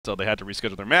so they had to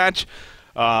reschedule their match.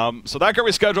 So that got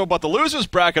rescheduled, but the losers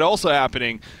bracket also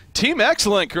happening. Team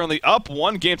Excellent currently up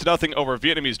 1-0 over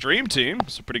Vietnamese Dream Team.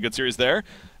 It's a pretty good series there.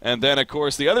 And then, of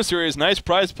course, the other series, Nice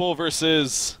Prize Pool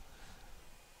versus...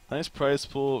 I'm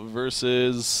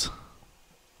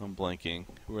blanking.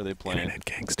 Who are they playing? Internet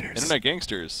Gangsters. Internet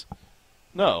Gangsters.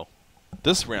 No.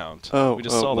 This round. Oh, we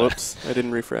just saw whoops. that. I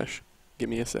didn't refresh. Give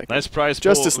me a second. Nice Prize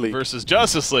Justice Pool League versus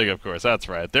Justice League, of course. That's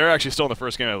right. They're actually still in the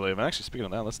first game, I believe. And actually, speaking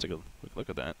of that, let's take a quick look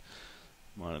at that.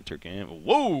 Monitor game.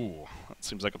 Whoa! That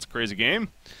seems like it's a crazy game.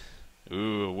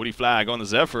 Ooh, Woody Flag on the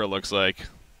Zephyr, it looks like.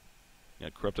 Yeah,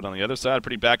 Corrupted on the other side.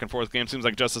 Pretty back-and-forth game. Seems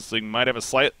like Justice League might have a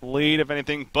slight lead, if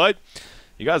anything. But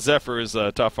you got Zephyr as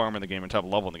a top farmer in the game, or top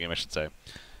level in the game, I should say.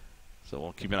 So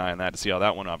we'll keep an eye on that to see how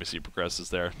that one obviously progresses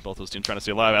there. Both those teams trying to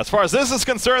stay alive. As far as this is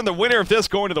concerned, the winner of this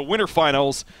going to the winter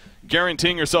finals,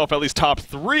 guaranteeing yourself at least top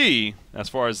 3 as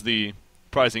far as the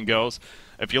pricing goes.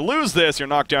 If you lose this, you're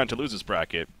knocked down to losers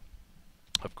bracket,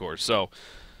 of course. So,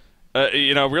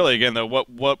 you know, really, again, though,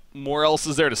 what more else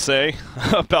is there to say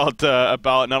about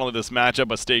not only this matchup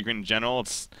but Stay Green in general?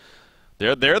 It's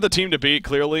they're the team to beat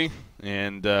clearly,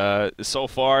 and so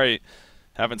far.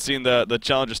 Haven't seen the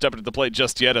challenger step into the plate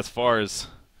just yet as far as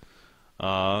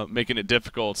making it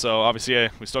difficult. So obviously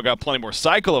we still got plenty more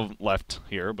cycle left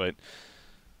here, but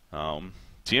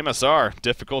tmsR,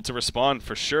 difficult to respond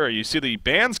for sure. You see the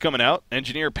bans coming out.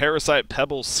 Engineer, Parasite,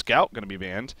 Pebbles, Scout going to be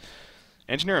banned.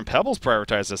 Engineer and Pebbles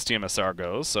prioritized as tmsR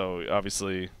goes, so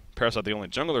obviously Parasite the only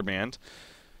jungler banned.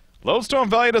 Lodestone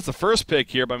valued as the first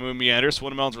pick here by Moon Meanders.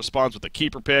 Swindlemelons responds with the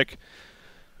keeper pick.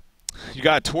 You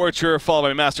got Torture, followed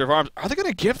by Master of Arms. Are they going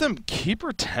to give them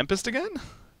Keeper Tempest again?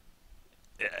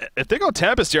 If they go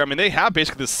Tempest here, I mean, they have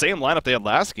basically the same lineup they had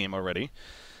last game already.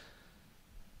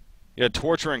 You had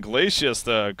Torture and Glacius,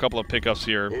 the couple of pickups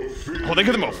here. Oh, they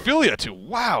give them Ophelia, too.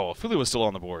 Wow, Ophelia was still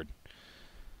on the board.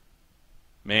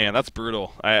 Man, that's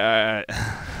brutal. I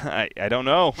don't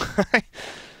know.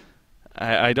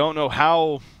 I don't know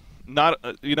how... Not,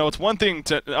 you know, it's one thing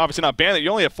to obviously not ban it. You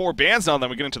only have 4 bans now, then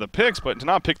we get into the picks, but to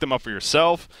not pick them up for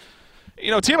yourself.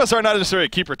 You know, tmsR not necessarily a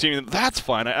keeper team. That's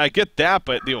fine. I get that,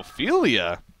 but the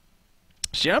Ophelia,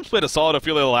 Shams played a solid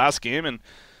Ophelia the last game, and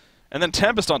then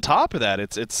Tempest on top of that.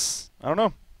 It's I don't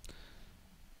know.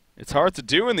 It's hard to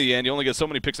do in the end. You only get so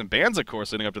many picks and bans, of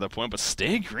course, leading up to that point. But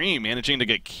Stay Green managing to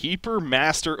get Keeper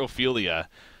Master Ophelia.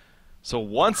 So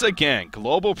once again,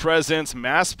 global presence,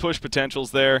 mass push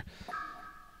potentials there.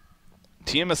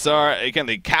 tmsR, again,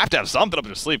 they have to have something up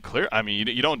their sleeve. Clear. I mean,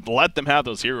 you don't let them have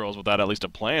those heroes without at least a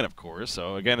plan, of course.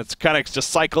 So, again, it's kind of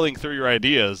just cycling through your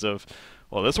ideas of,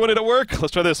 well, this one didn't work.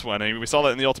 Let's try this one. I mean, we saw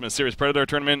that in the Ultimate Series Predator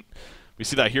tournament. We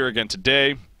see that here again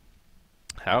today.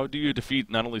 How do you defeat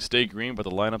not only Stay Green, but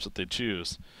the lineups that they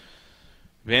choose?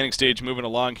 Banning stage moving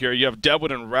along here. You have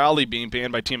Deadwood and Rowley being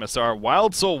banned by tmsR.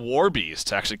 Wild Soul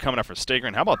Warbeast actually coming up for Stay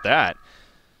Green. How about that?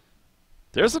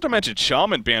 There's a Dimension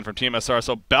Shaman ban from tmsR,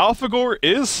 so Balfagor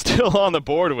is still on the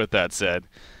board with that said.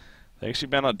 They actually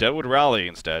banned out Deadwood Rally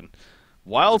instead.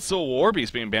 Wild Soul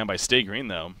Warbeast being banned by Stay Green,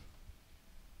 though.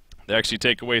 They actually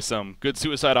take away some good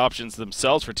suicide options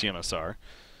themselves for tmsR.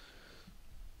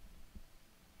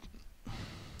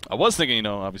 I was thinking, you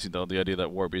know, obviously, though, the idea that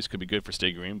Warbeast could be good for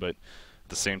Stay Green, but at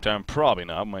the same time, probably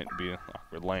not. Might be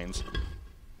awkward lanes.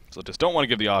 So just don't want to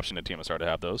give the option to tmsR to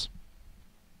have those.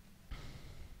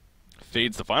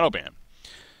 Fades the final ban.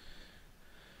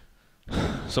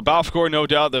 So Balfagor, no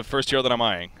doubt, the first hero that I'm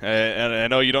eyeing. And I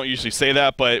know you don't usually say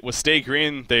that, but with Stay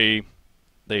Green, they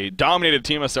dominated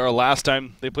tmsR last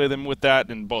time they played them with that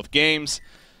in both games.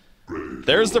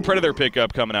 There's the Predator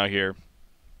pickup coming out here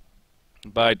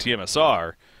by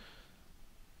tmsR.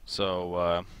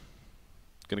 So,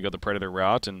 gonna go the Predator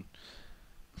route, and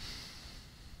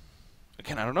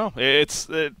again, I don't know. It's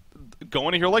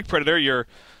going to hero like Predator.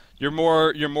 You're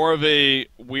more of a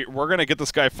we're gonna get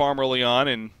this guy farm early on,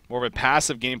 and more of a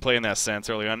passive gameplay in that sense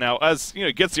early on. Now, as you know,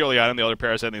 it gets the early item, the other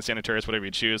Parasite, the Sanitarius, whatever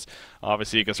you choose.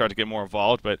 Obviously, you can start to get more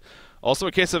involved, but also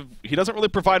a case of he doesn't really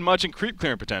provide much in creep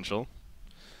clearing potential.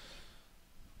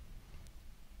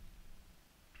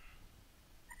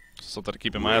 Something to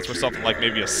keep in mind. That's for something like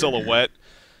maybe a Silhouette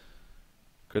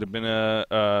could have been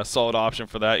a solid option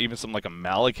for that. Even something like a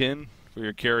Malakin for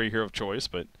your carry hero of choice,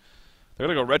 but. They're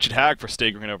going to go Wretched Hag for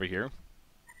Stay Green over here.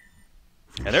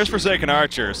 And there's Forsaken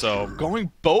Archer. So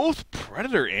going both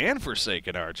Predator and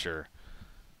Forsaken Archer.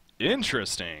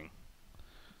 Interesting.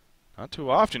 Not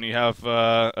too often you have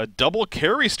a double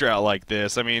carry strat like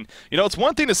this. I mean, you know, it's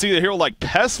one thing to see a hero like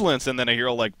Pestilence and then a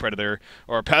hero like Predator,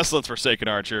 or a Pestilence Forsaken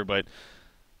Archer, but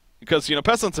because, you know,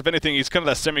 Pestilence, if anything, he's kind of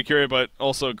that semi-carry, but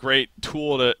also a great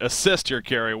tool to assist your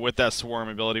carry with that Swarm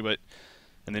ability, but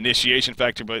and the initiation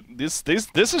factor, but this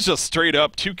is just straight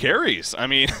up 2 carries. I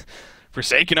mean,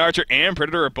 Forsaken Archer and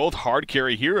Predator are both hard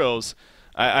carry heroes.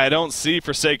 I don't see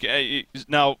Forsaken...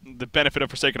 now, the benefit of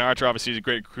Forsaken Archer obviously is a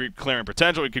great clearing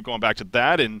potential. We keep going back to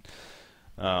that, and...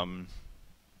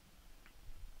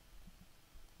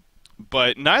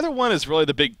 but neither one is really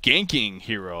the big ganking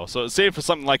hero. So save for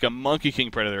something like a Monkey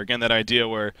King Predator. Again, that idea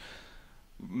where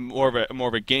more of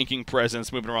a ganking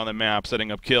presence, moving around the map,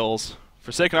 setting up kills.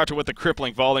 Forsaken Archer with the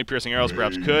crippling, volleying, piercing arrows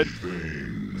perhaps could.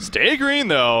 Stay green,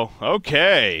 though.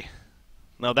 Okay.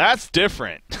 Now that's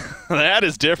different. That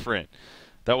is different.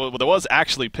 That was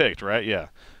actually picked, right? Yeah.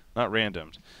 Not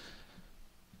randomed.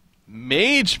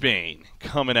 Magebane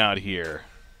coming out here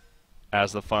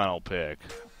as the final pick.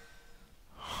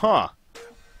 Huh.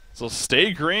 So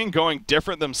Stay Green going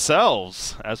different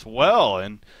themselves as well.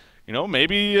 And, you know,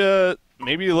 maybe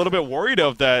maybe a little bit worried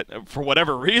of that for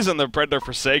whatever reason. The Predator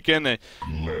Forsaken, they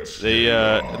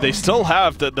still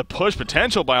have the push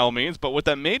potential by all means, but with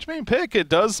that Magebane pick, it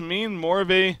does mean more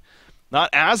of a not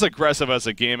as aggressive as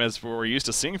a game as we're used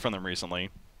to seeing from them recently.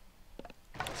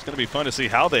 It's going to be fun to see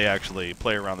how they actually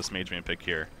play around this Magebane pick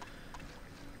here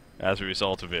as a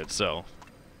result of it. So,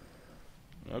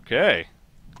 okay.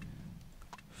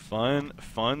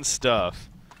 Fun stuff.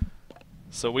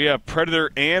 So we have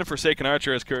Predator and Forsaken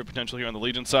Archer as carry potential here on the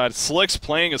Legion side. Slick's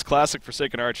playing as classic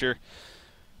Forsaken Archer.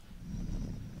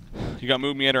 You got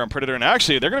Move Meander on Predator, and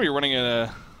actually they're going to be running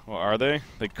a... well, are they?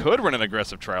 They could run an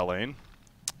aggressive trial lane.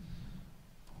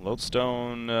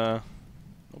 Lodestone, no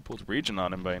pulls region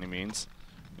on him by any means,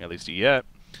 at least yet.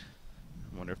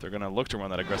 I wonder if they're going to look to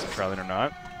run that aggressive trial lane or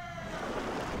not.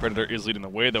 Predator is leading the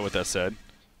way, though, with that said.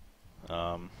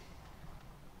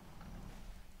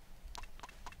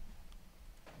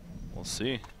 We'll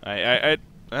see. I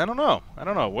don't know. I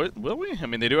don't know. Will we? I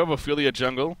mean, they do have Ophelia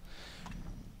jungle.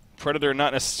 Predator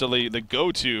not necessarily the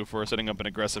go-to for setting up an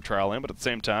aggressive trial lane, but at the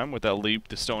same time, with that leap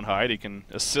to Stone Hide, he can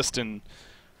assist and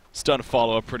stun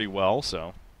follow-up pretty well,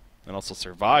 so... and also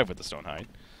survive with the Stone Hide,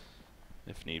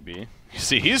 if need be. You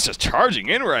see, he's just charging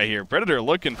in right here. Predator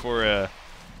looking for an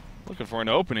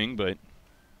opening, but...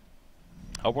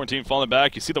 Hellborn team falling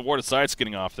back. You see the Warded Sights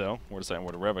getting off, though. Warded Sight and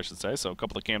Warded Rev, I should say. So a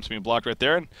couple of camps being blocked right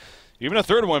there, and even a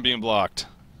third one being blocked.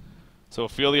 So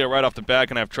Ophelia right off the bat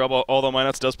can have trouble, although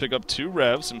Minuts does pick up 2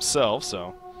 revs himself,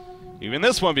 so... even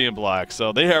this one being blocked.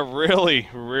 So they are really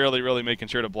making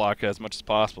sure to block as much as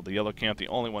possible. The yellow camp, the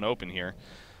only one open here.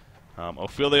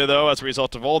 Ophelia, though, as a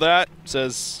result of all that,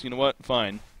 says, you know what,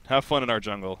 fine. Have fun in our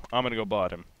jungle. I'm going to go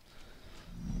bottom.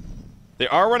 They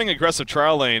are running aggressive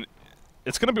trial lane.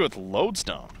 It's going to be with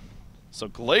Lodestone. So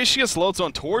Glacius,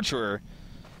 Lodestone, Torturer.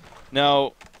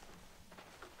 Now,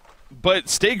 but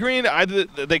Stay Green, either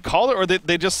they called it or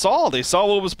they just saw. They saw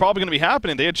what was probably going to be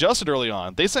happening. They adjusted early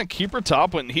on. They sent Keeper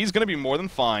top, and he's going to be more than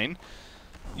fine.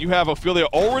 You have Ophelia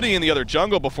already in the other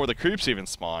jungle before the creeps even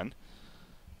spawn.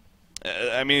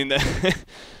 I mean,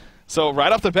 so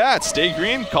right off the bat, Stay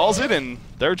Green calls it, and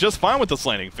they're just fine with this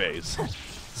landing phase.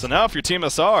 So now if you're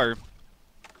tmsR,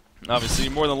 obviously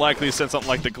more than likely send something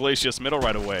like the Glacius middle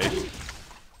right away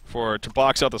to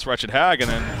box out this Wretched Hag, and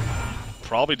then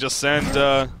probably just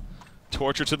send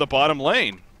Torture to the bottom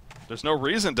lane. There's no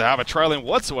reason to have a trial lane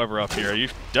whatsoever up here. You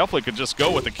definitely could just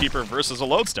go with a Keeper versus a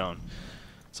Lodestone.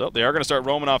 So they are going to start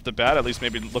roaming off the bat, at least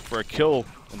maybe look for a kill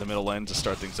in the middle lane to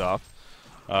start things off.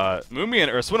 Moomian,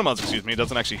 or Swinamons, excuse me,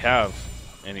 doesn't actually have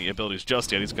any abilities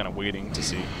just yet. He's kind of waiting to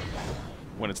see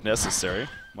when it's necessary.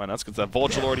 Why not? Let's get that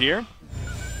Vulture Lord here.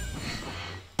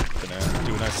 Gonna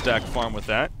do a nice stack farm with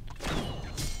that.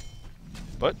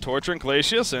 But Torture and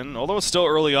Glacius, and although it's still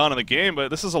early on in the game, but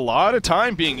this is a lot of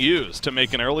time being used to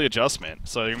make an early adjustment.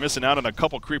 So you're missing out on a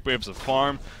couple creep waves of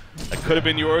farm. That could have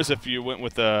been yours if you went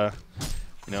with a,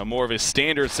 more of a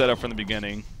standard setup from the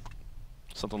beginning.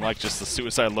 Something like just the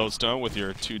Suicide Lodestone with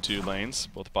your 2-2 lanes,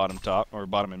 both bottom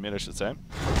and mid, I should say.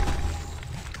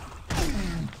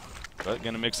 But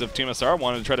again, a mix of tmsR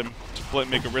wanted to try to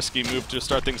make a risky move to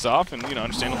start things off, and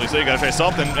understandably so, you gotta try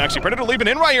something. Actually, Predator leaping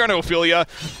in right here on Ophelia.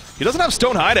 He doesn't have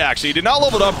Stone Hide, actually. He did not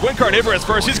level it up. Gwyn Carnivorous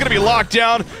first. He's gonna be locked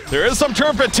down. There is some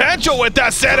turn potential with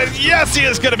that set, and yes, he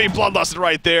is gonna be bloodlusted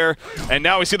right there. And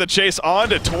now we see the chase on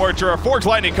to Torture. Forked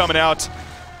Lightning coming out.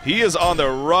 He is on the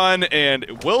run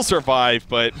and will survive,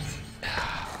 but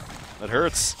that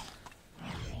hurts.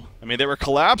 I mean, they were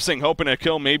collapsing, hoping to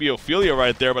kill maybe Ophelia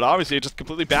right there, but obviously it just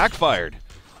completely backfired.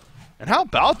 And how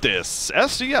about this?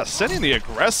 SGS sending the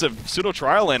aggressive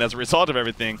pseudo-trial lane as a result of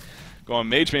everything. Going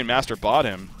Magebane Master bot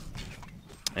him.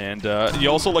 And you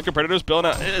also look at Predator's build.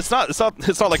 Now, it's not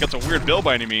like it's a weird build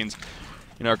by any means.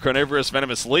 our carnivorous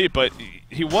venomous leap, but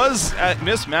he was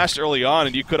mismatched early on,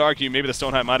 and you could argue maybe the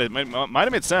Stonehide might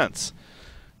have made sense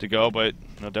to go, but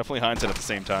definitely hindsight at the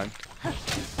same time.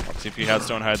 Let's see if he had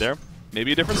Stonehide there.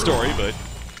 Maybe a different story, but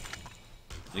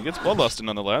he gets bloodlusted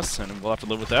nonetheless, and we'll have to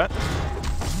live with that.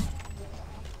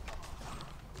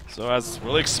 So as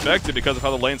really expected, because of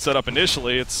how the lane set up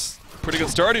initially, it's a pretty good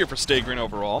start here for Stay Green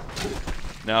overall.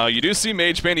 Now, you do see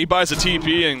Magebane, he buys a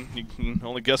TP, and you can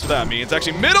only guess what that means.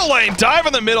 Actually, middle lane, dive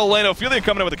in the middle lane. Ophelia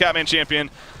coming in with the Catman champion.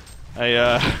 I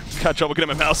got trouble getting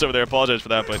my mouse over there, apologize for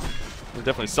that, but I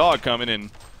definitely saw it coming,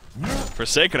 and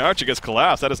Forsaken Archer gets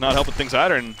collapsed. That does not help with things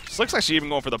either, and Slick's actually even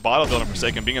going for the bottle build on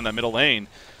Forsaken, being in that middle lane.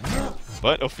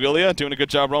 But Ophelia doing a good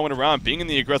job roaming around, being in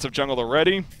the aggressive jungle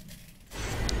already.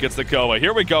 Gets the kill away.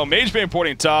 Here we go. Magebane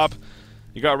porting top.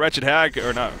 You got Wretched Hag,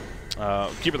 or not,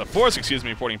 Keeper of the Force, excuse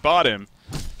me, porting bottom.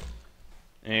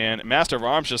 And Master of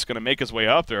Arms just going to make his way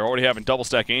up there, already having double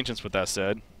stack Ancients with that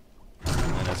said.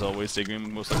 And as always, Stay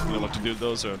Green most likely going to look to do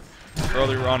those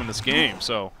earlier on in this game.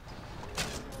 So,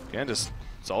 again, just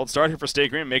solid start here for Stay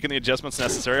Green, making the adjustments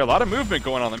necessary. A lot of movement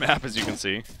going on the map, as you can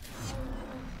see.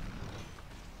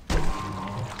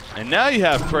 And now you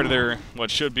have Predator,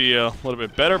 what should be a little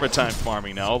bit better of a time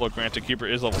farming now, although granted Keeper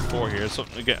is level 4 here, so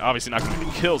again, obviously not going to be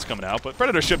any kills coming out, but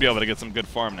Predator should be able to get some good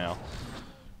farm now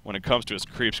when it comes to his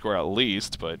creep score at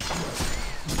least, but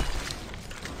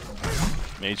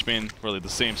Magebane, really the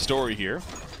same story here.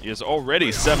 He is already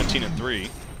 17-3.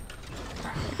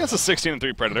 That's a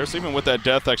 16-3 Predator, so even with that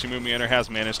death, actually Moomy Enter has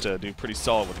managed to do pretty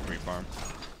solid with the creep farm.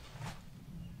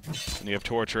 And you have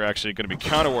Torture actually going to be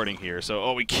counterwarding here.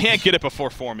 So, we can't get it before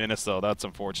 4 minutes, though. That's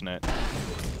unfortunate.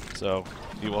 So,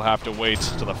 you will have to wait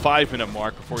till the 5-minute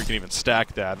mark before you can even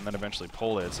stack that and then eventually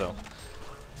pull it. So,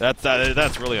 that's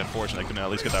really unfortunate. Couldn't at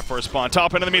least get that first spawn.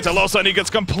 Top end in the meantime, Losan, he gets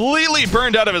completely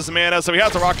burned out of his mana, so he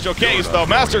has the Rocket Show. Can't use though.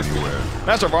 Master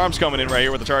of Arms coming in right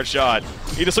here with the charge shot.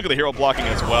 You just look at the hero blocking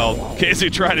as well. Casey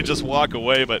trying to just walk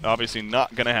away, but obviously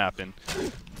not going to happen.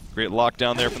 Great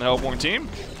lockdown there from the Hellborn team.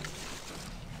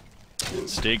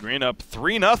 Stay Green up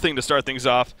 3-0 to start things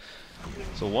off.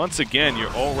 So once again,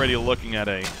 you're already looking at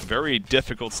a very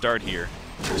difficult start here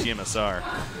for tmsR.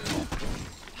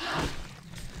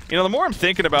 The more I'm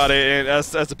thinking about it,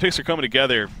 as the picks are coming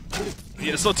together,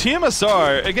 so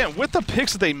tmsR, again, with the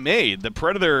picks that they made, the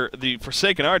Predator, the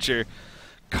Forsaken Archer,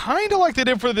 kind of like they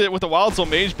did with the Wild Soul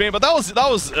Magebane, but that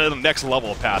was the next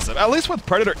level of passive. At least with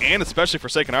Predator and especially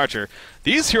Forsaken Archer,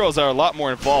 these heroes are a lot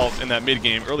more involved in that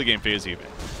mid-game, early-game phase even.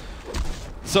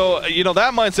 So,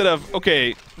 that mindset of,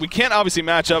 okay, we can't obviously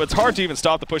match up. It's hard to even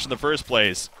stop the push in the first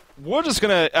place. We're just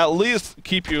going to at least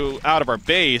keep you out of our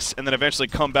base and then eventually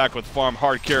come back with farm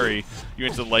hard carry you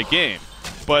into the late game.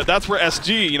 But that's where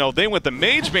SG, they went the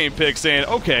Magebane pick saying,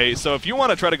 okay, so if you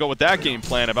want to try to go with that game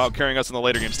plan about carrying us in the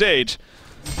later game stage,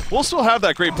 we'll still have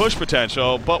that great push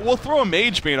potential, but we'll throw a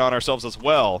Magebane on ourselves as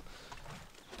well.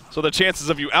 So the chances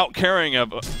of you out-carrying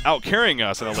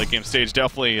us in the late game stage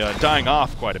definitely dying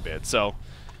off quite a bit. So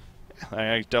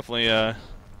I definitely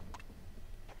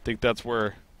think that's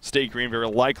where Stay Green very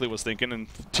likely was thinking,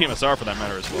 and tmsR for that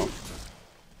matter as well.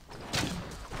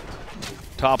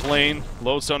 Top lane,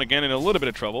 Lodestone again in a little bit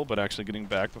of trouble, but actually getting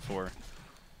back before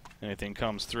anything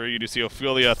comes through. You do see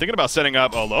Ophelia thinking about setting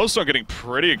up. Lodestone getting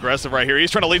pretty aggressive right here.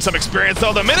 He's trying to lead some experience,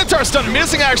 though. The Minotaur stun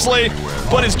missing, actually,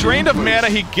 but is drained of mana.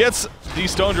 He gets the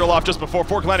Stone Drill off just before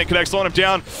Fork Lightning connects, slowing him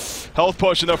down. Health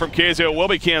potion, though, from Kazu will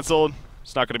be canceled.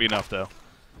 It's not going to be enough, though.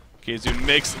 Kazu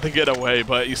makes the getaway,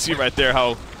 but you see right there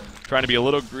how trying to be a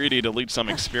little greedy to leech some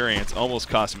experience almost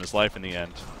cost him his life in the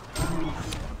end.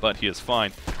 But he is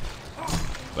fine.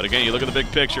 But again, you look at the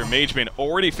big picture, Magebane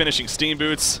already finishing Steam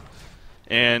Boots,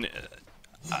 and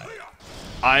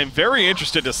I'm very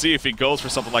interested to see if he goes for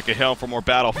something like a Helm for more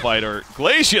battle fight, or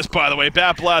Glacius, by the way,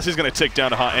 Bat Blast, he's going to tick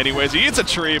down to HoN anyways. He eats a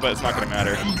tree, but it's not going to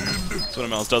matter.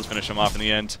 Swinamels does finish him off in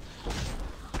the end.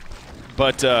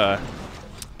 But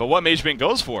what Magebane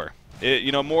goes for?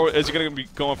 More is he going to be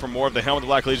going for more of the Helm of the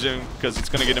Black Legion because it's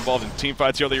going to get involved in team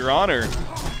fights earlier on, or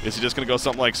is he just going to go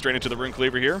something like straight into the Rune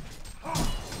Cleaver here?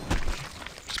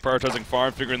 Just prioritizing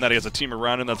farm, figuring that he has a team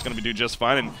around him that's going to do just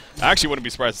fine, and I actually wouldn't be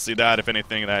surprised to see that, if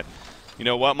anything, that,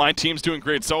 my team's doing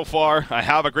great so far. I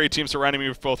have a great team surrounding me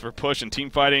with both for push and team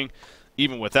fighting.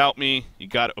 Even without me, you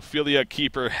got Ophelia,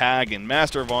 Keeper, Hag, and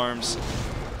Master of Arms.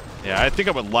 Yeah, I think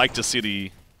I would like to see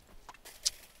the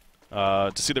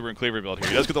Rune Cleaver build here.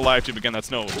 He does get the live tube again.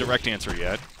 That's no direct answer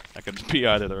yet. That could be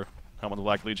either the Helm of the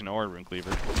Black Legion or a Rune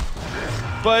Cleaver.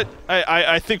 But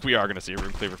I think we are going to see a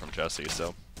Rune Cleaver from Jesse.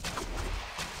 So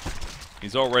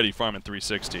he's already farming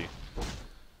 360,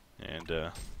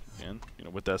 and And, you know,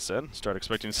 with that said, start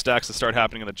expecting stacks to start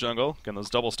happening in the jungle. Again, those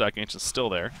double stack ancients still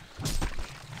there.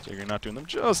 So you're not doing them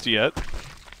just yet.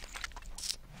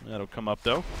 That'll come up,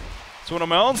 though. So when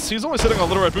Melons, he's only sitting on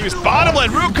Little Red Booties. Bottom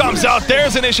lane, Root comes out.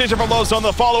 There's initiation from Low Zone.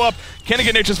 The follow-up. Can he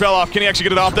get Nature's Spell off? Can he actually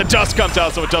get it off? The dust comes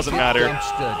out, so it doesn't matter.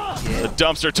 The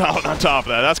dumpster talent on top of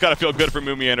that. That's got to feel good for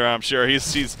Moomiander, I'm sure.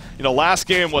 He's you know, last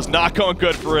game was not going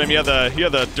good for him. He had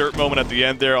the dirt moment at the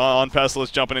end there on Pestilence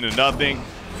jumping into nothing.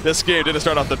 This game didn't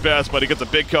start off the best, but he gets a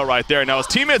big kill right there. Now his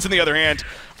teammates, on the other hand,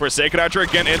 Forsaken Archer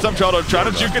again in some trouble,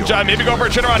 trying to juke and jive, maybe go for a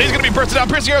chin around. He's going to be bursted down.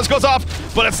 Piercing Arrows goes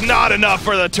off, but it's not enough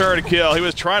for the turn kill. He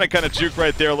was trying to kind of juke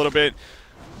right there a little bit,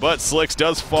 but Slicks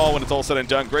does fall when it's all said and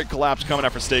done. Great collapse coming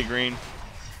out for Stay Green.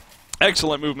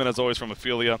 Excellent movement, as always, from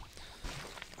Ophelia.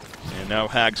 And now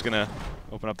Hag's going to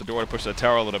open up the door to push that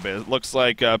tower a little bit. It looks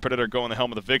like Predator going the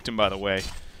helm of the victim, by the way.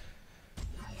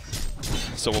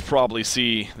 So we'll probably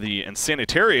see the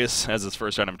Insanitarius as his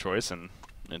first item choice, and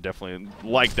definitely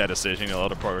like that decision. A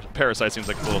lot of Parasite seems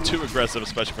like a little too aggressive,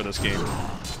 especially for this game.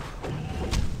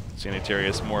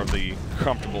 Sanitarius, more of the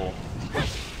comfortable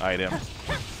item,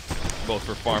 both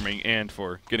for farming and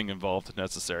for getting involved if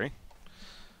necessary.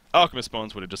 Alchemist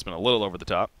Bones would have just been a little over the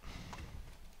top.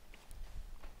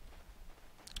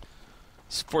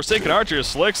 Forsaken Archer,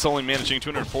 Slicks only managing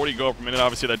 240 gold per minute.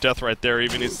 Obviously that death right there,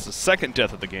 even it's the second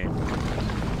death of the game.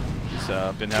 He's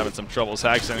been having some troubles.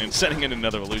 Hag sending in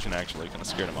another illusion, actually, kind of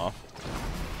scared him off.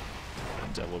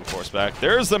 Devil will be forced back.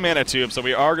 There's the mana tube, so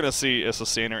we are going to see a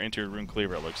Sustainer into a Rune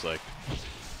Cleaver, it looks like.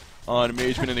 On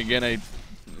Mageman, and again, I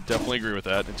definitely agree with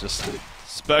that. It just,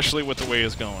 especially with the way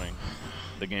it's going,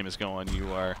 the game is going,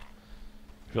 you are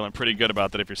feeling pretty good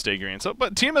about that if you're Stay Green. So,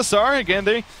 but tmsR, again,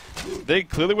 they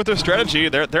clearly with their strategy,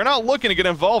 they're not looking to get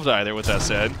involved either. With that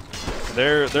said,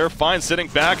 they're fine sitting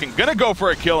back and gonna go for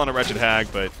a kill on a Wretched Hag,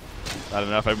 but not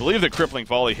enough. I believe the crippling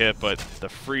volley hit, but the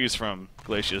freeze from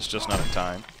Glacier is just not in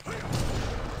time.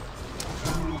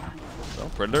 So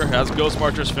Predator has Ghost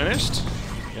Marchers finished.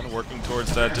 Again, working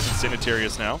towards that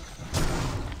Sanitarius now.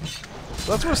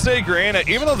 So that's where Stay Green,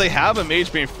 even though they have a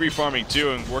Mage being free farming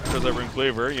too and working towards that Rune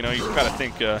Cleaver, you know, you kind of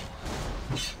think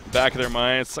back of their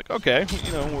mind, it's like, okay,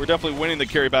 you know, we're definitely winning the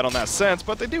carry battle in that sense,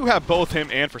 but they do have both him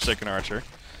and Forsaken Archer.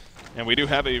 And we do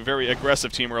have a very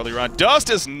aggressive team earlier on. Dust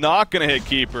is not going to hit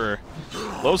Keeper.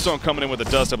 Lowstone coming in with the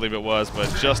Dust, I believe it was,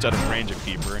 but just out of range of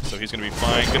Keeper, so he's going to be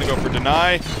fine. Going to go for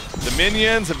Deny. The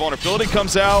minions, and Vulnerability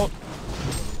comes out.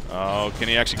 Oh, can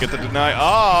he actually get the Deny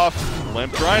off?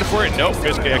 Limp trying for it. Nope,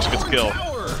 Fishk actually gets killed.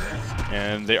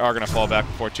 And they are going to fall back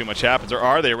before too much happens. Or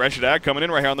are they? Wretched Hag coming in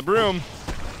right here on the broom.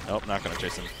 Nope, not going to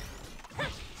chase him.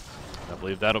 I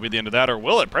believe that'll be the end of that, or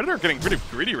will it? Predator getting pretty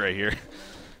greedy right here.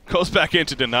 Goes back in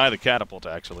to deny the catapult,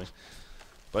 actually.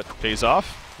 But pays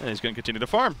off, and he's going to continue to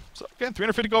farm. So, again,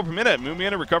 350 gold per minute.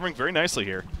 Moomiander recovering very nicely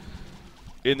here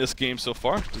in this game so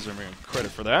far. Deserving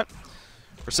credit for that.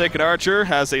 Forsaken Archer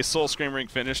has a Soul Scream Ring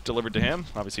finish delivered to him.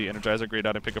 Obviously, Energizer, great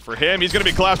item pickup for him. He's going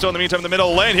to be collapsed in the meantime in the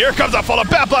middle lane. Here comes a follow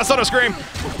Bat Blast Thunder Scream.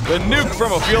 The nuke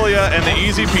from Ophelia and the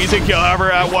easy peasy kill.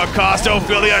 However, at what cost?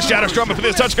 Ophelia, Shadow Storm,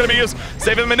 Ophelia's touch going to be used.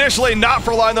 Save him initially, not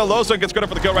for line though. Lowstone gets credit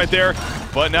for the kill right there.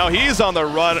 But now he's on the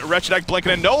run. Wretched Hag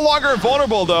blinking in. No longer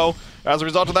vulnerable though, as a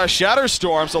result of that Shatter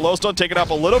Storm. So Lowstone taking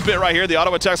up a little bit right here. The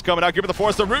auto attack's coming out. Give it the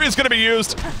force. The Ruby's going to be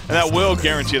used, and that will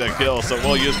guarantee that kill. So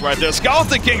we'll use right there.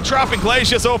 Skeleton King dropping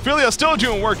Glacier. So Ophelia still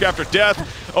doing work after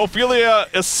death. Ophelia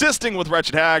assisting with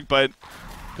Wretched Hag, but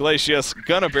Glacius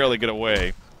gonna barely get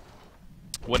away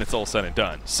when it's all said and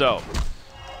done. So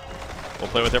we'll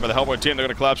play with them by the Hellboy team. They're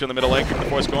gonna collapse here in the middle lane. Keep the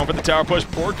force going for the tower push.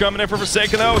 Port coming in for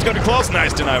Forsaken though. It's gonna be close.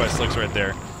 Nice deny by Slicks right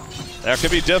there. That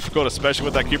could be difficult, especially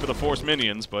with that Keeper of the Force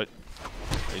minions, but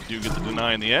they do get the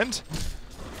deny in the end.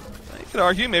 You could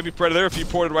argue maybe Predator, if he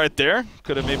ported right there,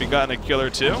 could have maybe gotten a kill or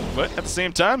two, but at the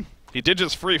same time, he did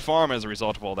just free farm as a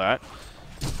result of all that.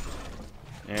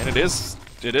 And it is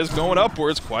going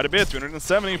upwards quite a bit,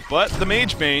 370, but the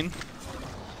Mage Bane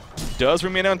does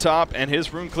remain on top, and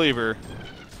his Rune Cleaver,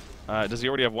 does he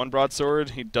already have one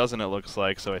broadsword? He doesn't, it looks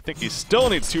like, so I think he still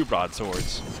needs 2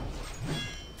 broadswords.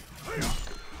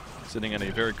 Sitting in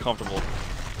a very comfortable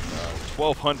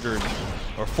 1,200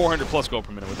 or 400 plus gold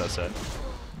per minute with that said.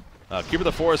 Keeper of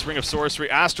the Forest, Ring of Sorcery,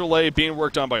 Astrolabe being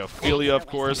worked on by Ophelia, of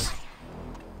course.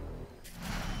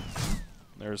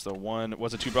 There's the one,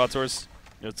 was it 2 broadswords?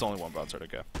 It's only 1 broadsword,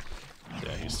 okay.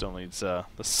 Yeah, he still needs the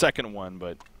second one,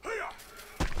 but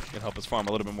can help us farm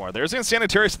a little bit more. There's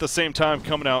Insanitarius at the same time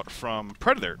coming out from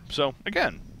Predator. So,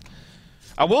 again,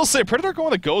 I will say Predator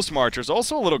going with the Ghost Marcher is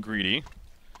also a little greedy.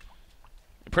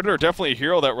 Predator definitely a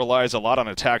hero that relies a lot on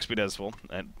attack speed as well,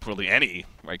 and really any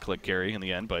right-click carry in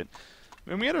the end, but I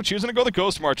mean, we ended up choosing to go the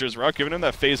Ghost Marchers route, giving him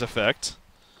that phase effect.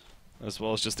 as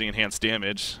well as just the enhanced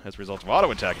damage as a result of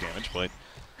auto attack damage. But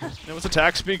his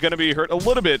attack speed going to be hurt a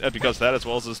little bit because of that, as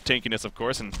well as his tankiness, of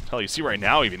course. And hell, you see right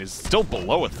now even he's still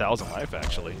below 1,000 life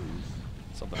actually.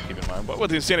 Something to keep in mind. But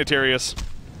with the Sanitarius,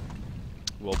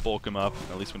 we'll bulk him up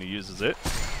at least when he uses it.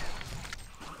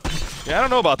 Yeah, I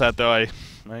don't know about that though. I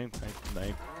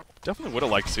definitely would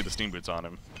have liked to see the Steam Boots on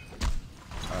him.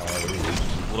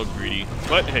 A little greedy,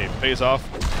 but hey, pays off.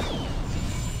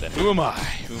 Then who am I?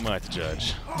 Who am I to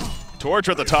judge?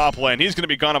 Torture at the top lane. He's going to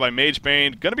be gone by Mage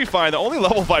Bane. Going to be fine. The only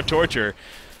level 5 Torture.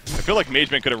 I feel like Mage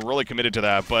Bane could have really committed to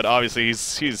that, but obviously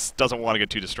he's doesn't want to get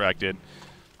too distracted,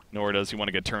 nor does he want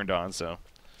to get turned on. So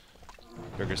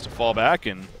figures to fall back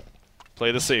and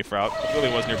play the safe route. It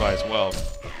really was nearby as well.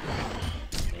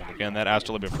 And again, that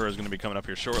Astrolabe of Fur is going to be coming up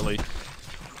here shortly.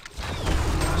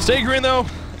 Stay green though.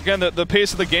 Again, the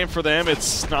pace of the game for them,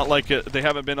 it's not like they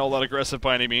haven't been all that aggressive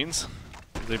by any means.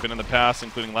 They've been in the past,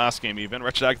 including last game even.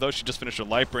 Wretched Hag, though, she just finished her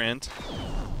Lightbrand.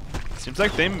 Seems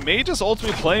like they may just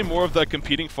ultimately play more of the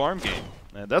competing farm game.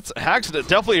 And that's Hag's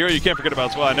definitely a hero you can't forget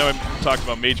about as well. I know I'm talking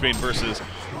about Mage Bane versus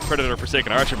Predator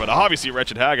Forsaken Archer, but obviously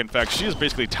Wretched Hag, in fact, she is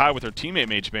basically tied with her teammate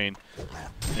Mage Bane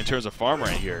in terms of farm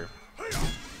right here.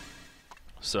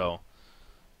 So,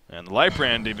 and the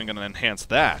Lightbrand even going to enhance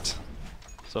that.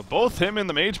 So both him and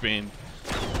the Mage Bane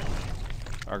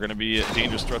are going to be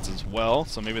dangerous threats as well,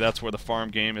 so maybe that's where the farm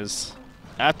game is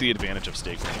at the advantage of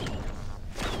Stake.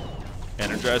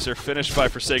 Energizer finished by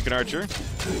Forsaken Archer.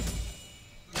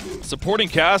 Supporting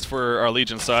cast for our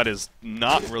Legion side is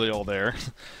not really all there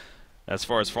as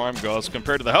far as farm goes.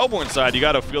 Compared to the Hellborn side, you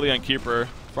got Ophelia and Keeper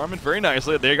farming very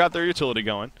nicely. They got their utility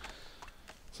going.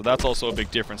 So that's also a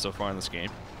big difference so far in this game.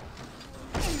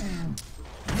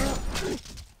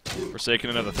 Forsaken,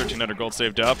 another 1,300 gold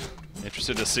saved up.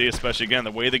 Interested to see, especially again,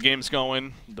 the way the game's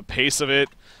going, the pace of it.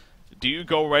 Do you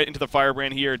go right into the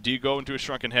Firebrand here? Do you go into a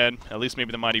Shrunken Head? At least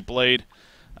maybe the Mighty Blade.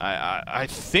 I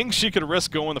think she could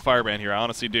risk going the Firebrand here. I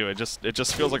honestly do. It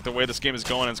just feels like the way this game is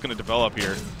going, and it's going to develop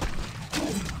here.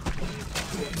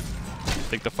 I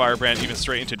think the Firebrand, even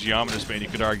straight into Geometer's Bane, you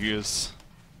could argue is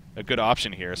a good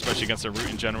option here, especially against the Root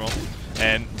in general.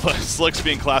 And Slicks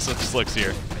being classic Slicks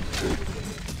here.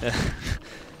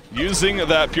 Using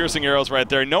that piercing arrows right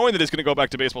there, knowing that he's going to go back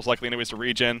to base most likely anyways to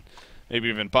regen, maybe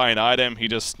even buy an item. He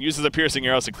just uses the piercing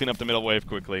arrows to clean up the middle wave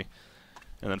quickly,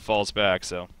 and then falls back.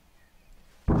 So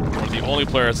one of the only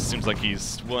players it seems like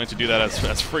he's willing to do that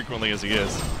as frequently as he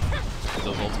is. With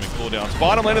those ultimate cooldowns.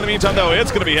 Bottom lane in the meantime, though,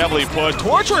 it's going to be heavily pushed.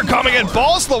 Torture coming in,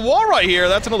 balls to the wall right here.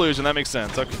 That's an illusion. That makes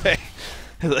sense. Okay.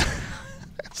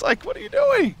 It's like, what are you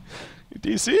doing? You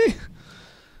DC?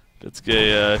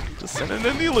 Bitsuke just sending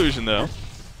in the illusion, though.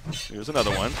 Here's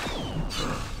another one.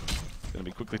 Gonna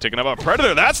be quickly taken up by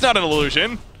Predator. That's not an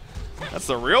illusion. That's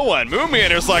the real one.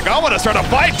 Moonmander's like, I want to start a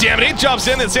fight, damn it. He jumps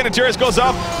in, then Sanitarius goes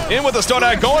up, in with the Stone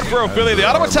Eye, going for Ophelia. The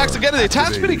auto attacks again, the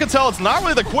attack speed, you can tell it's not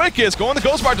really the quickest. Going the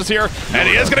Ghost Marches here, and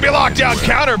he is going to be locked down.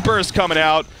 Counter burst coming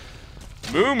out.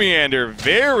 Moonmander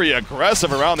very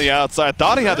aggressive around the outside.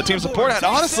 Thought he had the team support. And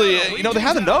honestly, you know, they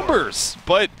had the numbers,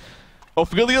 but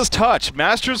Ophelia's Touch,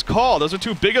 Master's Call, those are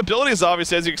two big abilities,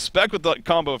 obviously, as you expect with the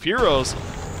combo of heroes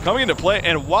coming into play.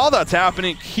 And while that's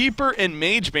happening, Keeper and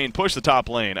Mage Bane push the top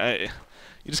lane.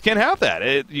 You just can't have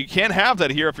that. You can't have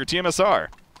that here if you're tmsR.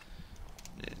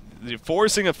 You're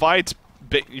forcing a fight,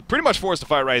 you pretty much forced a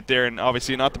fight right there, and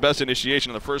obviously not the best initiation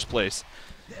in the first place.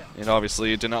 And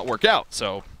obviously it did not work out.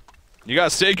 So you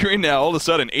got Stay Green now, all of a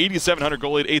sudden, 8,700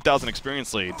 gold lead, 8,000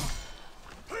 experience lead.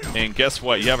 And guess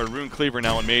what? You have a Rune Cleaver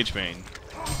now in Mage Bane.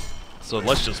 So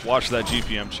let's just watch that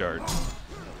GPM chart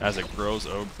as it grows,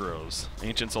 oh grows.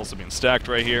 Ancient's also being stacked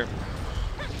right here.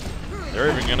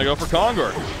 They're even going to go for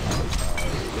Kongor.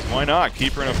 Why not?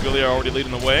 Keeper and Ophelia are already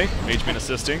leading the way. Mage Bane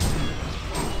assisting.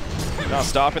 Not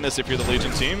stopping this if you're the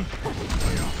Legion team.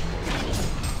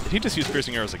 Did he just use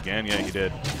Piercing Arrows again? Yeah, he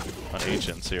did. On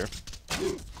Ancients here.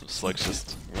 So Slick's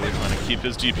just really trying to keep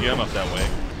his GPM up that way.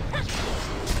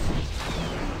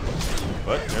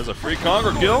 But there's a free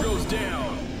Kongor kill.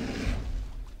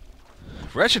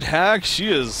 Wretched Hag, she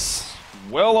is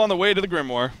well on the way to the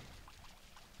Grimoire.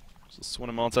 So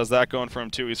Swinamons has that going for him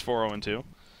too. He's 4-0-2.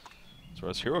 As far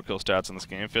as hero kill stats in this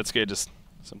game, Bitsuke just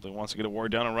simply wants to get a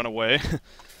ward down and run away.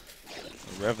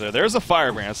 Rev there. There's a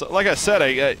Firebrand. So, like I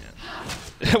said,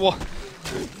 well,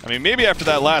 I mean, maybe after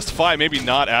that last fight, maybe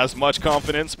not as much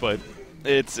confidence, but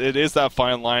it is that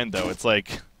fine line though. It's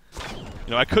like,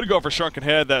 you know, I could go for Shrunken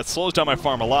Head. That slows down my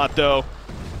farm a lot, though.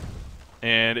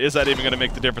 And is that even going to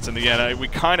make the difference in the end? We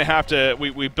kind of have to.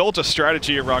 We built a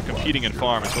strategy around competing in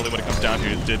farm. It's really what it comes down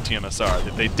to. Did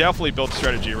tmsR? They definitely built a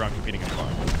strategy around competing in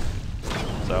farm.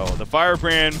 So the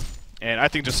Firebrand And I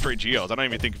think just straight Geos. I don't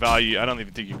even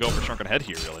think you go for Shrunken Head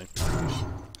here, really.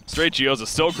 Straight Geos is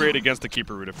still great against the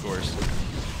Keeper route, of course.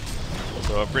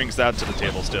 So it brings that to the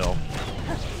table still.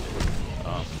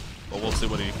 But we'll see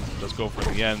what he does go for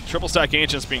in the end. Triple stack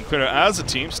Ancients being cleared out as a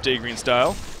team, stay green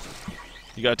style.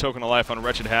 You got a Token of Life on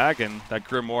Wretched Hag, and that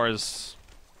Grimoire is...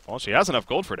 Well, she has enough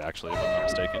gold for it, actually, if I'm not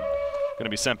mistaken. Going to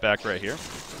be sent back right here.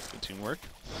 Good teamwork.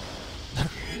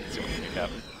 See what can make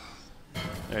happen.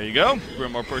 There you go.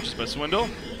 Grimoire purchased by Swindle.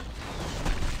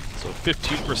 So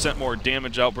 15% more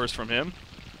damage outburst from him.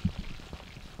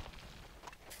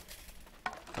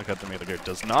 Look at the melee gear.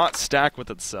 Does not stack with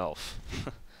itself.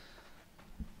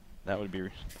 That would be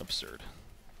absurd.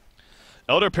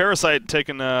 Elder Parasite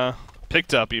taken,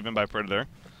 picked up even by Predator.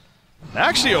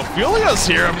 Actually, Ophelia's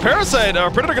here. Parasite,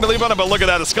 Predator going to leave on it, but look at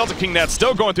that. The Skeleton King Net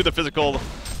still going through the physical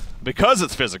because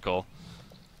it's physical.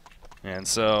 And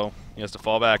so he has to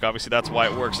fall back. Obviously, that's why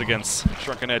it works against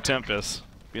Shrunken Head Tempest,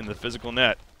 being the physical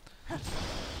net.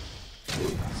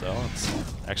 So it's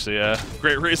actually a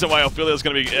great reason why Ophelia is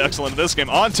going to be excellent in this game,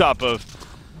 on top of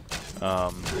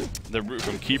the root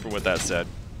from Keeper, with that said.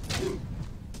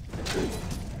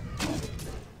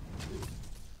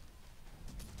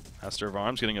 Master of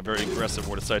Arms getting a very aggressive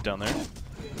Ward of Sight down there.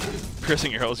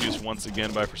 Piercing Arrows used once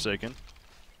again by Forsaken.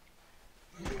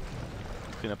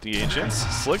 Clean up the Ancients.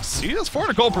 Slicks, he has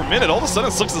 400 gold per minute. All of a sudden,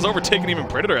 Slicks is overtaking even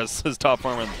Predator as his top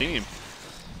farmer on the team.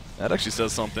 That actually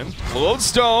says something.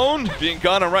 Lodestone being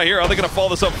gone on right here. Are they going to follow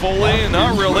this up fully?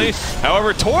 Not really.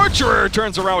 However, Torturer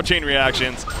turns around with chain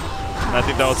reactions. And I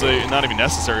think that was not even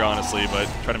necessary, honestly, but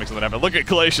trying to make something happen. Look at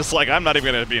Glacius, like, I'm not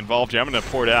even going to be involved here. I'm going to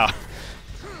pour it out.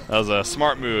 That was a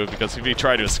smart move, because if he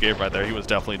tried to escape right there, he was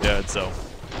definitely dead. So,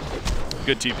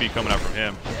 good TP coming out from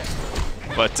him.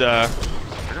 But they're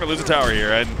going to lose a tower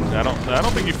here. I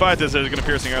don't think you fight this. There's going to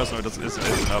Piercing Arrows, so it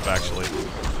isn't enough, actually.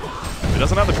 It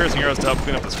doesn't have the Piercing Arrows to help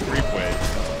clean up this creep wave.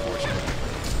 That's unfortunate.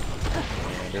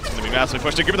 And it's going to be massively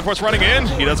pushed to Give It the Force running in.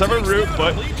 He does have a root,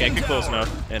 but can't get close enough.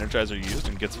 Energizer used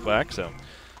and gets back, so.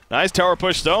 Nice tower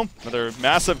push, though. Another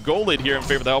massive goal lead here in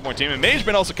favor of the Hellborn team. And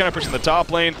Mageman also kind of pushing the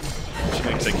top lane. Which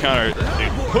makes a counter,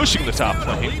 pushing the top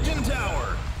lane.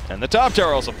 And the top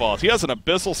tower also falls. He has an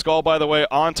Abyssal Skull, by the way,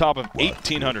 on top of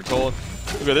 1,800 gold.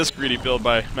 Look at this greedy build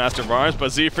by Master of Arms. But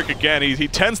Z-Freak, again, he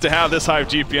tends to have this high of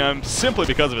GPM simply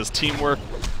because of his teamwork,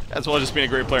 as well as just being a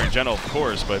great player in general, of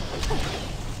course. But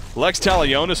Lex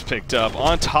Talionis picked up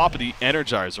on top of the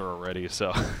Energizer already.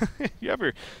 So you have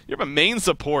a main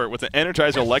support with an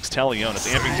Energizer Lex Talionis,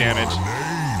 amping damage.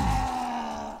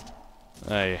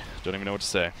 I don't even know what to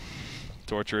say.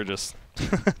 Torture just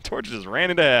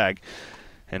ran into Hag.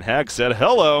 And Hag said,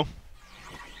 hello.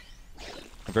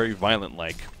 Very violent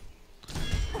like.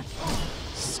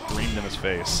 Screamed in his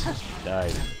face.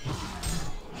 Died.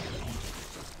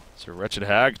 So Wretched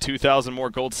Hag, 2,000 more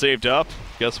gold saved up.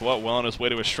 Guess what? Well on his way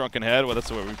to his Shrunken Head. Well,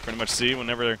 that's what we pretty much see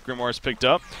whenever Grimoire is picked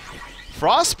up.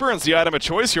 Frostburn's the item of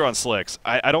choice here on Slicks.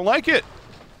 I don't like it.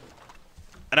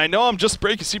 And I know I'm just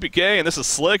breaking CPK, and this is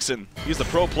Slicks, and he's the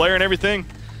pro player and everything.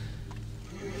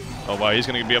 Oh, wow, he's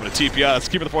going to be able to TP out. Let's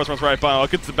keep the Force Runs right by him. I'll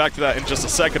get back to that in just a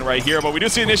second right here. But we do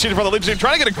see initiative from the Legion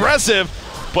trying to get aggressive.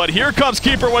 But here comes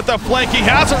Keeper with the flank. He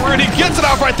has a root. He gets it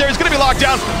off right there. He's going to be locked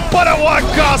down. But at what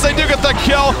cost? They do get the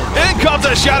kill. In comes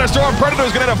a Shadow Storm.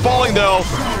 Predator's going to end up falling, though.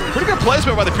 Pretty good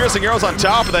placement by the Piercing Arrows on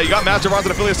top of that. You got Master of Arms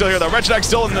and Affiliate still here, though. Wretched Hag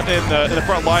still in the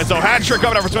front line. So hat trick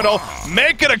coming out for Swindle.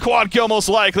 Make it a quad kill, most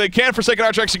likely. Can Forsaken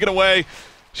Archer actually get away?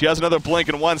 She has another blink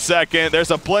in 1 second. There's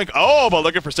a blink. Oh, but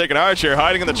look at Forsaken Archer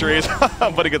hiding in the trees.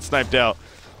 But he gets sniped out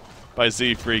by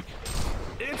Z-Freak.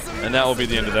 And that will be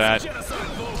the end of that.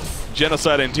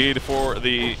 Genocide indeed for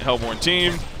the Hellborn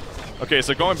team. Okay,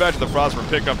 so going back to the Frostburn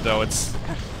pickup, though, it's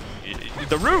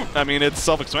the root. I mean, it's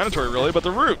self-explanatory, really, but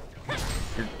the root.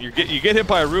 You get hit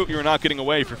by a root, you're not getting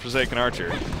away for Forsaken Archer.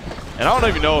 And I don't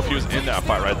even know if he was in that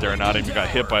fight right there or not, if he got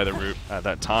hit by the root at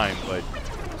that time, but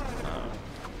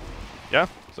yeah.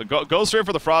 So go straight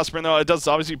for the Frostburn, though. It does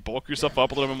obviously bulk yourself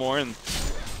up a little bit more, and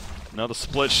the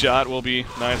split shot will be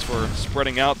nice for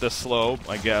spreading out this slow,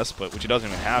 I guess, but which he doesn't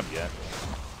even have yet.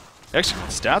 Actually,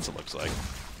 went stats, it looks like.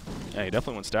 Yeah, he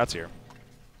definitely went stats here.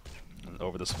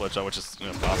 Over the split shot, which is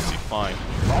obviously fine.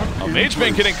 Oh,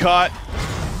 Mageman getting caught.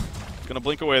 Gonna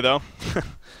blink away, though.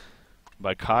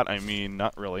 By caught, I mean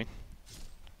not really.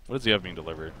 What does he have being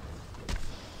delivered?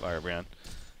 Firebrand.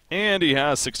 And he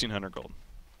has 1,600 gold.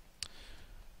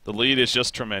 The lead is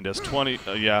just tremendous. 20.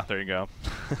 Yeah, there you go.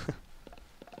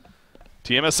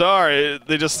 tmsR,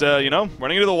 they just,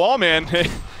 running into the wall, man.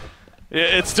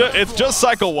 It's just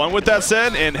Cycle 1 with that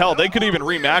said, and hell, they could even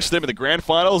rematch them in the Grand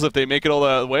Finals if they make it all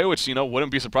the way, which,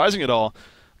 wouldn't be surprising at all.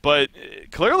 But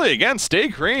clearly, again, stay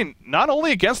green. Not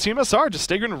only against tmsR, just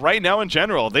stay green right now in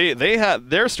general. They have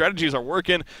their strategies are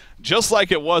working just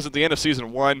like it was at the end of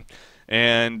season 1.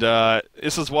 And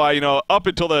this is why, up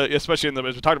until especially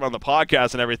as we talked about on the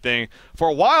podcast and everything, for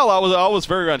a while I was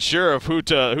very unsure of who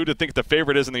to think the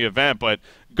favorite is in the event. But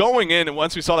going in, and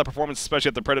once we saw that performance, especially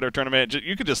at the Predator tournament,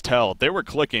 you could just tell they were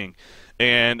clicking,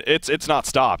 and it's not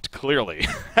stopped clearly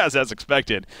as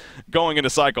expected going into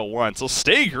Cycle 1. So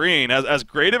stay green, as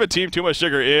great of a team Too Much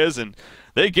Sugar is, and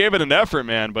they gave it an effort,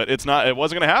 man. But it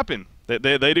wasn't going to happen.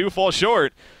 They do fall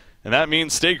short, and that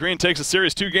means stay green takes a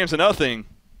series 2 games to nothing.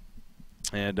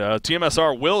 And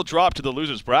tmsR will drop to the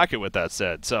losers bracket with that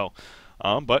said. So,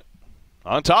 but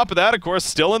on top of that, of course,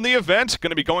 still in the event,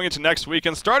 going to be going into next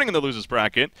weekend, starting in the losers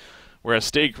bracket, whereas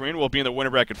Stay Green will be in the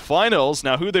winner bracket finals.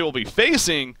 Now, who they will be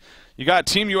facing, you got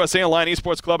Team USA and Lion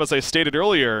Esports Club, as I stated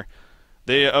earlier.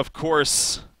 They, of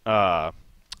course,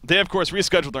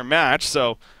 rescheduled their match,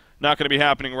 so not going to be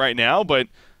happening right now. But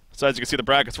as you can see, the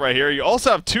brackets right here. You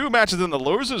also have 2 matches in the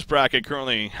losers bracket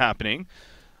currently happening.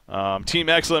 Team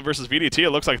Excellent versus VDT, it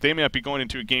looks like they might be going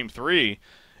into Game 3.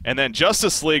 And then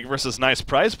Justice League versus Nice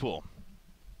Prize Pool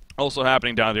also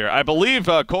happening down there. I believe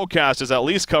Coldcast is at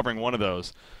least covering one of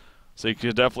those. So you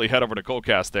could definitely head over to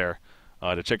Coldcast there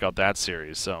to check out that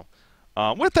series. So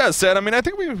with that said, I mean, I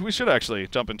think we should actually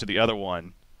jump into the other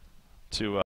one to